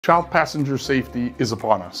Child passenger safety is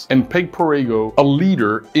upon us, and Perego, a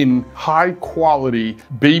leader in high quality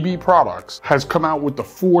baby products, has come out with the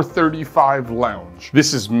 435 Lounge.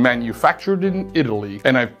 This is manufactured in Italy,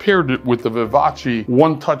 and I've paired it with the Vivace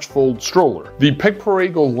one-touch fold stroller. The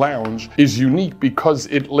Perego Lounge is unique because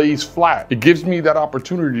it lays flat. It gives me that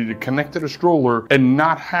opportunity to connect to the stroller and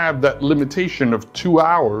not have that limitation of 2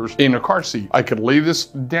 hours in a car seat. I could lay this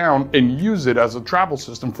down and use it as a travel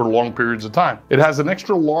system for long periods of time. It has an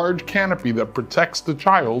extra large canopy that protects the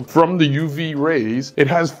child from the UV rays. It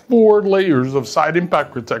has 4 layers of side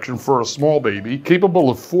impact protection for a small baby, capable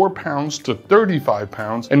of 4 pounds to 35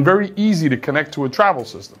 pounds, and very easy to connect to a travel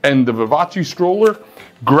system. And the Vivace stroller,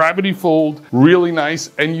 gravity fold, really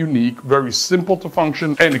nice and unique, very simple to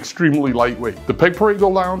function, and extremely lightweight. The Perego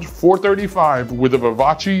Lounge 435 with a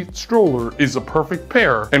Vivace stroller is a perfect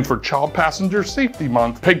pair, and for Child Passenger Safety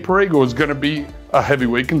Month, Perego is going to be a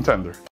heavyweight contender.